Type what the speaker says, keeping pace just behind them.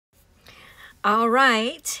All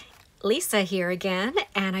right, Lisa here again,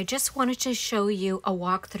 and I just wanted to show you a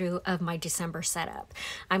walkthrough of my December setup.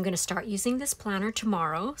 I'm going to start using this planner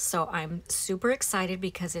tomorrow, so I'm super excited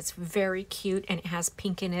because it's very cute and it has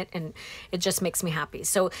pink in it and it just makes me happy.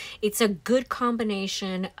 So it's a good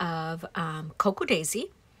combination of Cocoa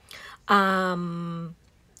Daisy,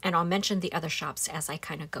 and I'll mention the other shops as I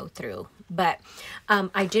kind of go through. But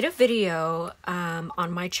I did a video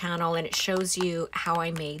on my channel and it shows you how I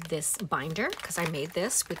made this binder, because I made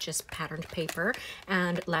this with just patterned paper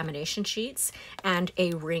and lamination sheets and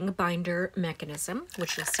a ring binder mechanism,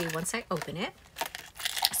 which you'll see once I open it.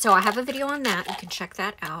 So I have a video on that. You can check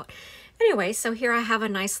that out. Anyway, so here I have a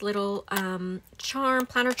nice little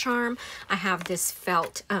planner charm. I have this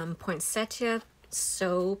felt poinsettia.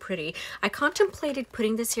 So pretty. I contemplated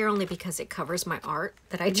putting this here only because it covers my art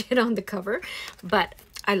that I did on the cover, but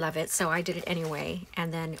I love it, so I did it anyway.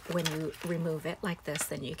 And then when you remove it like this,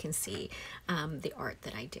 then you can see the art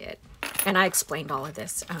that I did. And I explained all of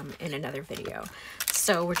this in another video.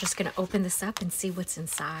 So we're just going to open this up and see what's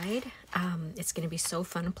inside. It's going to be so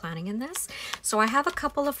fun planning in this. So I have a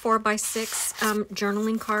couple of 4x6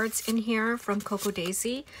 journaling cards in here from Cocoa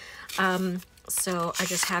Daisy. So I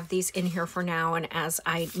just have these in here for now, and as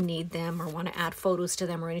I need them or want to add photos to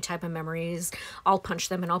them or any type of memories, I'll punch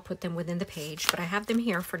them and I'll put them within the page, but I have them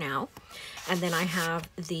here for now. And then I have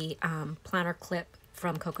the planner clip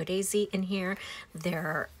from Cocoa Daisy in here,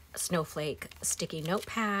 their snowflake sticky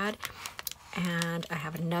notepad, and I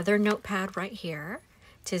have another notepad right here.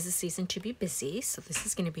 'Tis the season to be busy, so this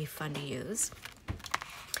is going to be fun to use.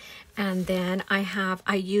 And then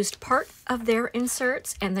I used part of their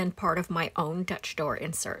inserts and then part of my own Dutch door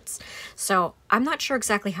inserts. So I'm not sure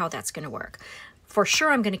exactly how that's going to work. For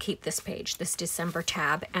sure, I'm going to keep this page, this December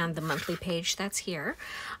tab, and the monthly page that's here.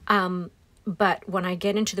 But when I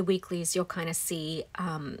get into the weeklies, you'll kind of see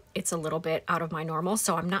it's a little bit out of my normal.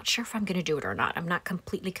 So I'm not sure if I'm going to do it or not. I'm not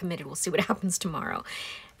completely committed. We'll see what happens tomorrow.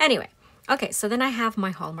 Anyway, okay, so then I have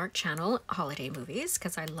my Hallmark Channel holiday movies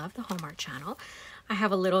because I love the Hallmark Channel. I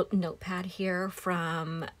have a little notepad here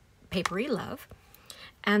from Papery Love.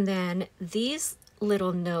 And then these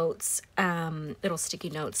little notes, little sticky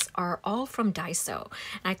notes, are all from Daiso.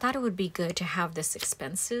 And I thought it would be good to have this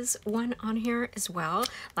expenses one on here as well.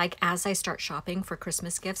 Like as I start shopping for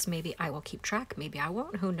Christmas gifts, maybe I will keep track, maybe I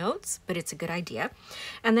won't, who knows, but it's a good idea.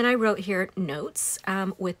 And then I wrote here notes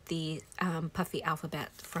with the puffy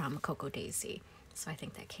alphabet from Cocoa Daisy. So I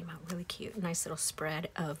think that came out really cute. Nice little spread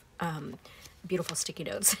of beautiful sticky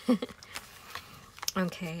notes.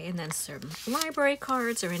 Okay, and then some library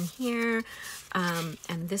cards are in here.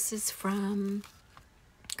 And this is from,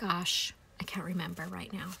 gosh, I can't remember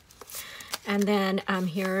right now. And then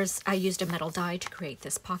I used a metal die to create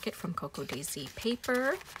this pocket from Cocoa Daisy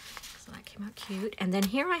paper. So that came out cute. And then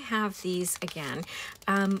here I have these again.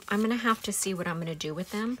 I'm going to have to see what I'm going to do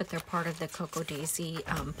with them, but they're part of the Cocoa Daisy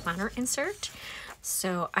planner insert.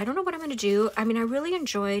 So I don't know what I'm going to do. I mean, I really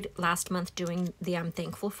enjoyed last month doing the I'm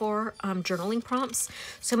thankful for journaling prompts.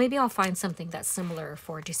 So maybe I'll find something that's similar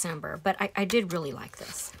for December. But I did really like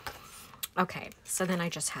this. Okay, so then I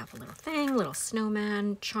just have a little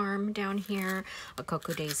snowman charm down here, a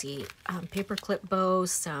Cocoa Daisy paperclip bow,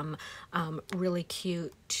 some really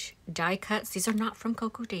cute die cuts. These are not from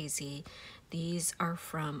Cocoa Daisy. These are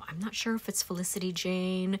from, I'm not sure if it's Felicity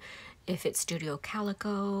Jane, if it's Studio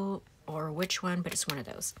Calico, or which one, but it's one of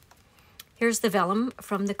those. Here's the vellum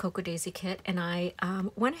from the Cocoa Daisy kit, and I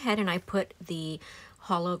went ahead and I put the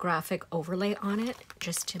holographic overlay on it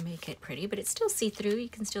just to make it pretty, but it's still see-through. You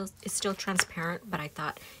can still, it's still transparent, but I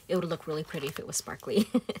thought it would look really pretty if it was sparkly.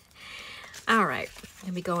 All right,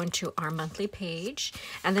 then we go into our monthly page,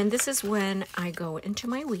 and then this is when I go into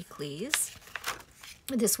my weeklies.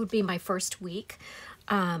 This would be my first week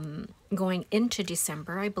going into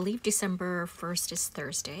December. I believe December 1st is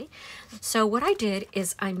Thursday. So what I did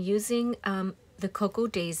is I'm using the Cocoa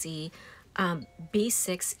Daisy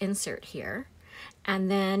B6 insert here,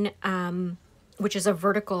 and then which is a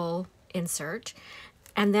vertical insert.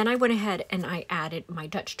 And then I went ahead and I added my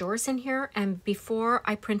Dutch doors in here. And before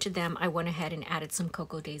I printed them, I went ahead and added some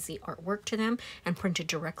Cocoa Daisy artwork to them and printed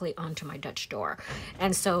directly onto my Dutch door.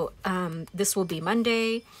 And so this will be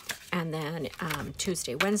Monday, and then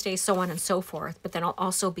Tuesday, Wednesday, so on and so forth. But then I'll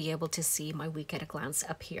also be able to see my week at a glance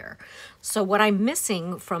up here. So what I'm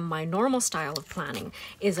missing from my normal style of planning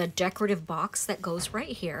is a decorative box that goes right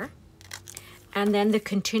here, and then the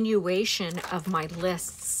continuation of my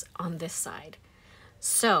lists on this side.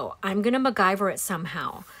 So I'm going to MacGyver it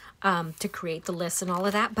somehow to create the lists and all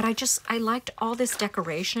of that. But I liked all this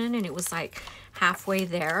decoration, and it was like halfway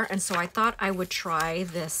there. And so I thought I would try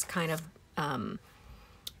this kind of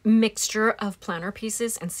mixture of planner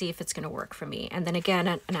pieces and see if it's going to work for me. And then again,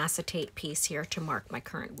 an acetate piece here to mark my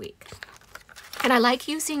current week. And I like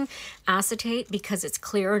using acetate because it's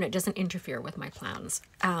clear and it doesn't interfere with my plans.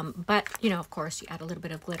 But, you know, of course, you add a little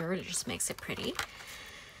bit of glitter, it just makes it pretty.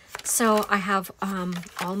 So I have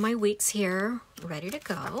all my weeks here ready to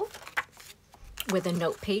go with a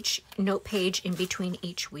note page in between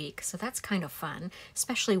each week. So that's kind of fun,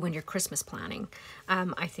 especially when you're Christmas planning.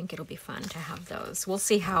 I think it'll be fun to have those. We'll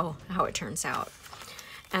see how it turns out.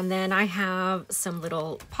 And then I have some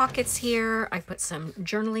little pockets here. I put some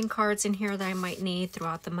journaling cards in here that I might need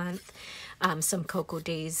throughout the month. Some Cocoa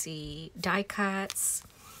Daisy die cuts.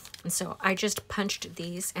 And so I just punched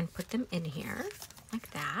these and put them in here like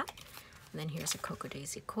that. And then here's a Cocoa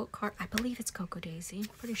Daisy quote card. I believe it's Cocoa Daisy,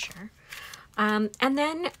 pretty sure. And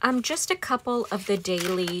then just a couple of the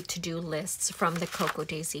daily to-do lists from the Cocoa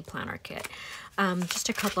Daisy planner kit. Just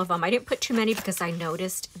a couple of them. I didn't put too many because I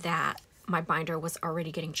noticed that my binder was already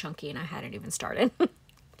getting chunky and I hadn't even started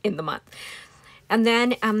in the month. And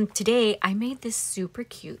then today I made this super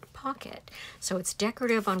cute pocket. So it's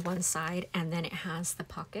decorative on one side and then it has the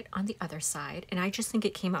pocket on the other side. And I just think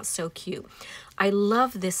it came out so cute. I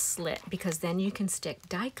love this slit because then you can stick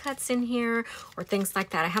die cuts in here or things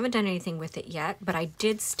like that. I haven't done anything with it yet, but I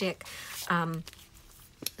did stick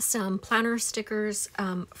some planner stickers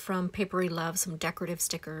from Papery Love, some decorative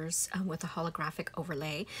stickers with a holographic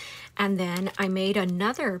overlay. And then I made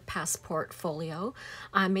another passport folio.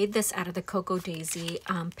 I made this out of the Cocoa Daisy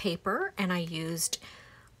paper, and I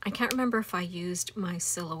can't remember if I used my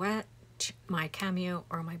Silhouette, my Cameo,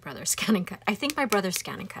 or my brother's Scan and Cut. I think my brother's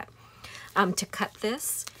Scan and Cut to cut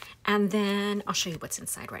this. And then I'll show you what's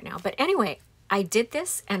inside right now. But anyway, I did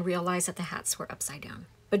this and realized that the hats were upside down.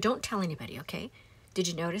 But don't tell anybody, okay? Did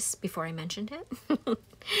you notice before I mentioned it?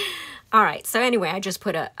 All right, so anyway, I just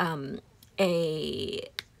put a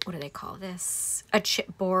what do they call this? A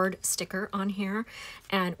chipboard sticker on here,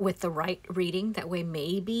 and with the right reading, that way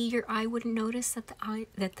maybe your eye wouldn't notice that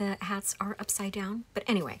the hats are upside down. But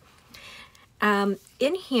anyway,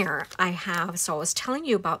 in here so I was telling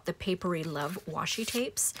you about the Papery Love washi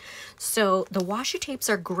tapes. So the washi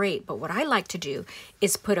tapes are great, but what I like to do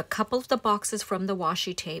is put a couple of the boxes from the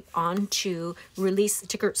washi tape onto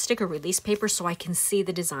sticker release paper so I can see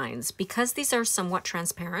the designs. Because these are somewhat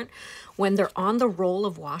transparent, when they're on the roll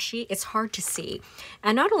of washi, it's hard to see.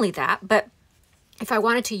 And not only that, but if I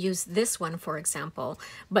wanted to use this one, for example,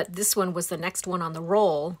 but this one was the next one on the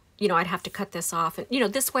roll, you know, I'd have to cut this off. And, you know,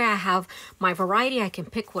 this way I have my variety. I can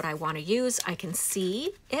pick what I want to use. I can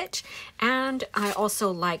see it. And I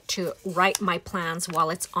also like to write my plans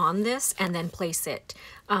while it's on this and then place it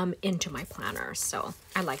into my planner. So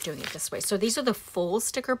I like doing it this way. So these are the full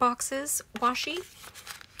sticker boxes washi.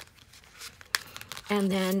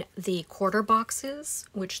 And then the quarter boxes,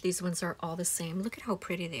 which these ones are all the same. Look at how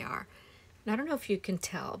pretty they are. And I don't know if you can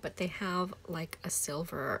tell, but they have like a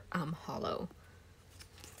silver hollow.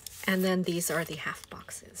 And then these are the half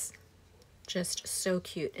boxes. Just so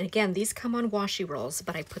cute. And again, these come on washi rolls,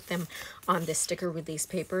 but I put them on this sticker release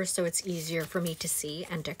paper so it's easier for me to see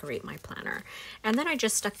and decorate my planner. And then I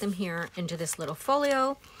just stuck them here into this little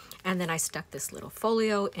folio. And then I stuck this little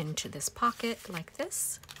folio into this pocket like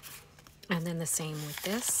this. And then the same with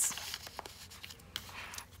this.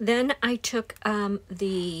 Then I took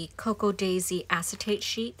the Cocoa Daisy acetate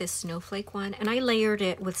sheet, this snowflake one, and I layered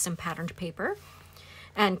it with some patterned paper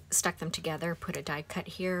and stuck them together, put a die cut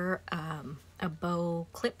here, a bow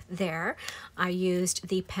clip there. I used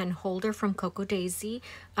the pen holder from Cocoa Daisy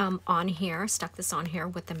on here, stuck this on here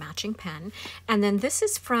with the matching pen. And then this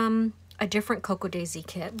is from a different Cocoa Daisy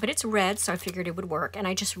kit, but it's red, so I figured it would work. And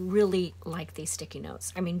I just really like these sticky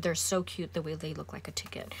notes. I mean, they're so cute the way they look like a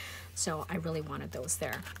ticket. So I really wanted those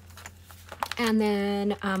there. And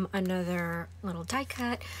then another little die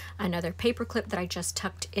cut, another paper clip that I just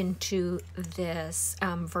tucked into this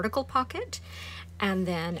vertical pocket. And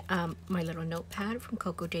then my little notepad from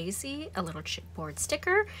Cocoa Daisy, a little chipboard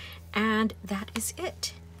sticker, and that is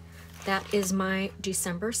it. That is my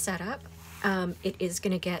December setup. It is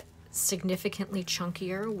gonna get significantly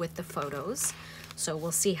chunkier with the photos, so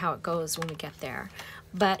we'll see how it goes when we get there.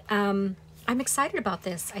 But I'm excited about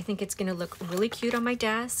this. I think it's going to look really cute on my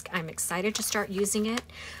desk. I'm excited to start using it.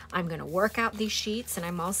 I'm going to work out these sheets, and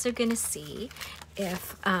I'm also going to see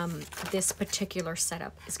if this particular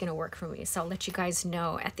setup is going to work for me. So I'll let you guys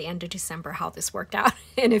know at the end of December how this worked out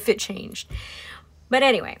and if it changed. But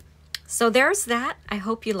anyway, so there's that. I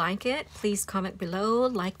hope you like it. Please comment below,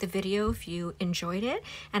 like the video if you enjoyed it,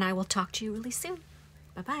 and I will talk to you really soon.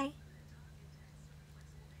 Bye-bye.